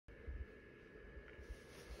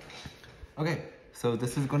Okay, so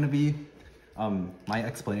this is going to be my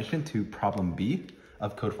explanation to problem B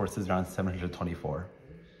of Codeforces round 724.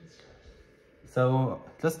 So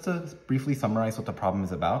just to briefly summarize what the problem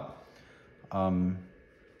is about,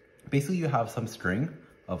 basically you have some string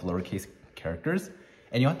of lowercase characters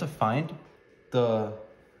and you have to find the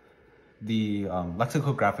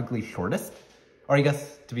lexicographically shortest, or I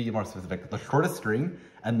guess to be more specific, the shortest string,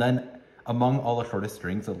 and then among all the shortest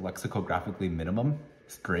strings, the lexicographically minimum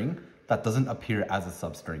string that doesn't appear as a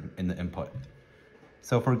substring in the input.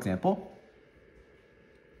 So for example,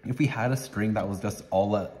 if we had a string that was just all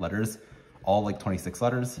letters, all like 26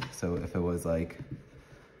 letters, so if it was like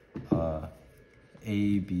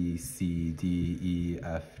A, B, C, D, E,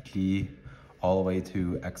 F, G, all the way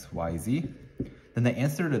to X, Y, Z, then the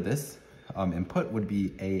answer to this input would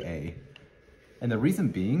be AA. And the reason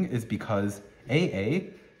being is because AA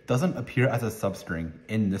doesn't appear as a substring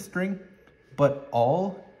in this string, but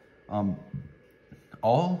all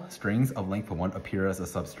strings of length 1 appear as a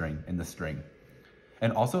substring in this string.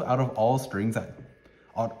 And also out of all strings of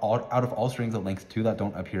length 2 that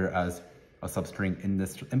don't appear as a substring in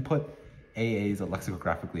this input, AA is a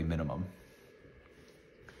lexicographically minimum.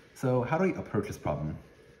 So how do we approach this problem?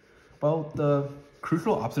 Well, the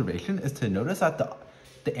crucial observation is to notice that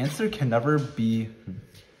the answer can never be,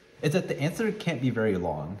 is that the answer can't be very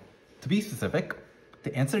long. To be specific,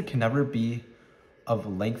 the answer can never be of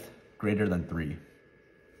length greater than 3.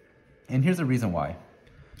 And here's the reason why.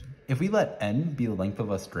 If we let n be the length of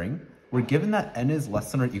a string, we're given that n is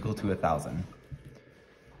less than or equal to 1,000.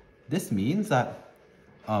 This means that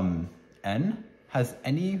n has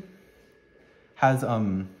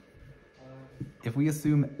if we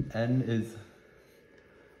assume n is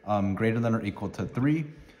greater than or equal to 3,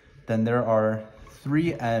 then there are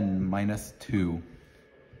 3n minus 2.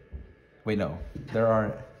 Wait, no, there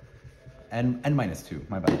are n minus 2,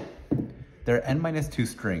 my bad. There are n minus 2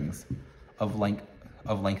 strings of length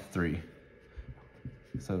 3.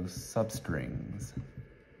 So substrings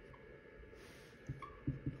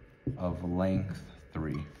of length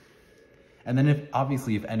 3. And then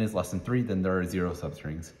obviously if n is less than 3, then there are 0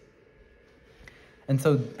 substrings. And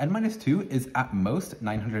so n minus 2 is at most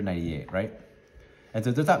 998, right? And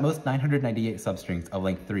so there's at most 998 substrings of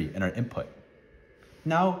length 3 in our input.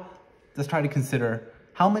 Now, let's try to consider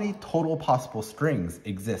how many total possible strings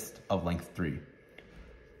exist of length 3.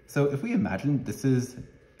 So if we imagine this is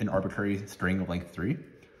an arbitrary string of length 3,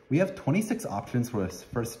 we have 26 options for this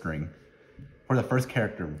first string, for the first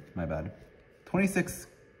character, my bad. 26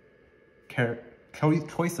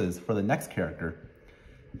 choices for the next character,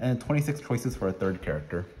 and 26 choices for a third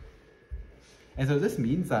character. And so this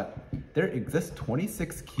means that there exists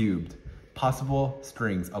 26 cubed possible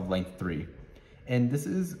strings of length 3. And this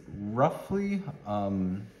is roughly,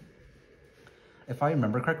 if I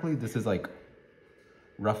remember correctly, this is like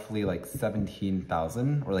roughly like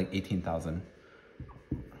 17,000 or like 18,000,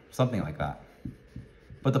 something like that.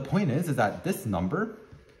 But the point is that this number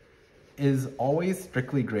is always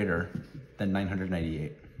strictly greater than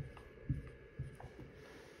 998.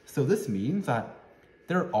 So this means that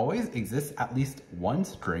there always exists at least one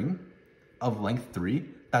string of length 3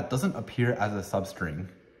 that doesn't appear as a substring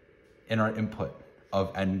in our input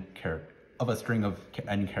of a string of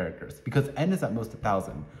n characters, because n is at most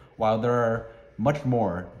 1,000, while there are much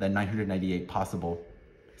more than 998 possible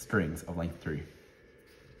strings of length 3.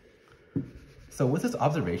 So with this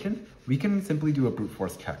observation, we can simply do a brute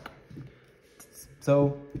force check.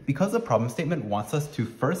 So because the problem statement wants us to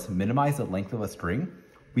first minimize the length of a string,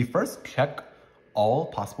 we first check all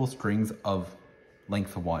possible strings of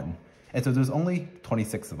length 1. And so there's only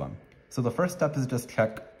 26 of them. So the first step is just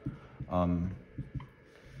check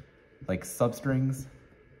like substrings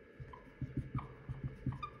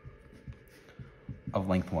of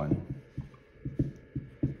length 1.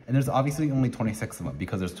 And there's obviously only 26 of them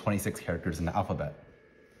because there's 26 characters in the alphabet.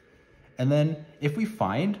 And then if we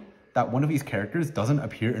find that one of these characters doesn't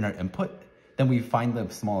appear in our input, then we find the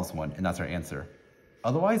smallest one, and that's our answer.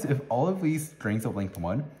 Otherwise, if all of these strings of length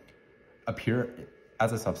 1 appear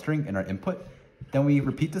as a substring in our input, then we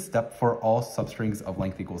repeat the step for all substrings of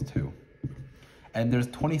length equals 2. And there's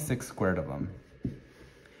 26 squared of them.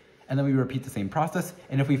 And then we repeat the same process,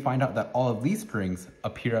 and if we find out that all of these strings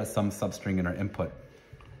appear as some substring in our input,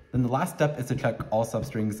 then the last step is to check all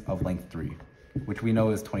substrings of length 3, which we know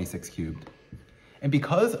is 26 cubed. And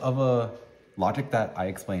because of a logic that I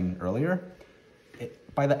explained earlier,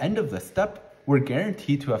 by the end of this step, we're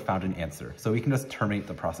guaranteed to have found an answer. So we can just terminate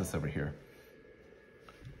the process over here.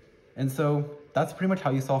 And so that's pretty much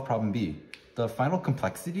how you solve problem B. The final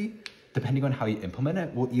complexity, depending on how you implement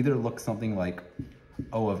it, will either look something like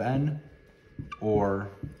O of n or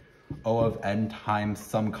O of n times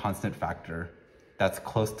some constant factor that's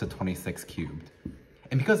close to 26 cubed.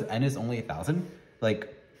 And because n is only 1,000,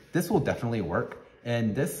 like this will definitely work.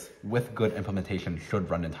 And this, with good implementation, should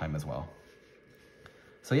run in time as well.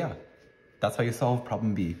 So yeah, that's how you solve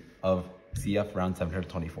problem B of CF round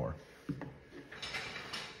 724.